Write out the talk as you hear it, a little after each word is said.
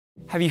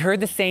Have you heard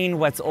the saying,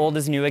 what's old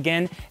is new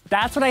again?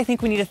 That's what I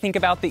think we need to think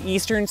about the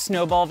Eastern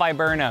Snowball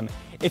viburnum.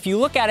 If you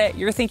look at it,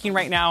 you're thinking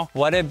right now,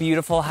 what a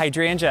beautiful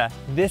hydrangea.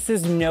 This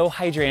is no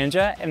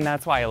hydrangea, and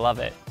that's why I love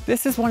it.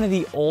 This is one of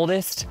the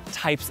oldest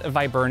types of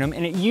viburnum,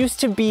 and it used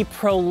to be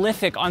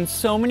prolific on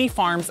so many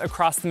farms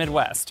across the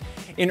Midwest.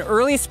 In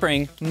early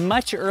spring,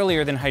 much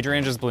earlier than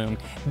hydrangeas bloom,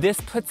 this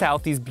puts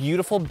out these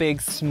beautiful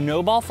big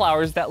snowball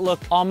flowers that look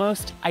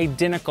almost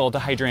identical to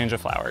hydrangea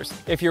flowers.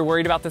 If you're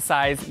worried about the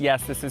size,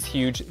 yes, this is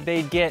huge.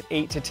 They get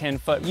 8 to 10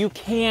 foot. You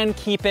can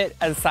keep it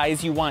as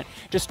size you want.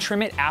 Just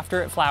trim it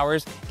after it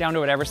flowers down to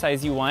whatever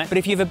size you want. But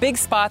if you have a big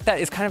spot that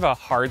is kind of a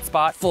hard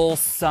spot, full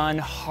sun,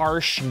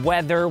 harsh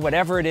weather,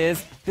 whatever it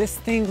is, this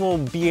thing will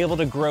be able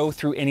to grow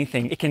through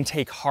anything. It can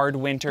take hard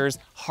winters,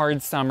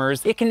 hard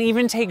summers. It can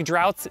even take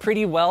droughts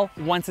pretty well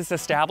once it's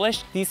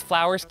established. These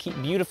flowers keep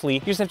beautifully. You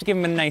just have to give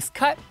them a nice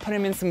cut, put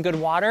them in some good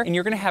water, and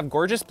you're gonna have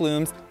gorgeous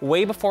blooms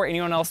way before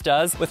anyone else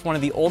does with one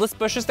of the oldest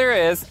bushes there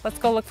is. Let's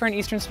go look for an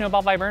Eastern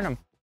Snowball viburnum.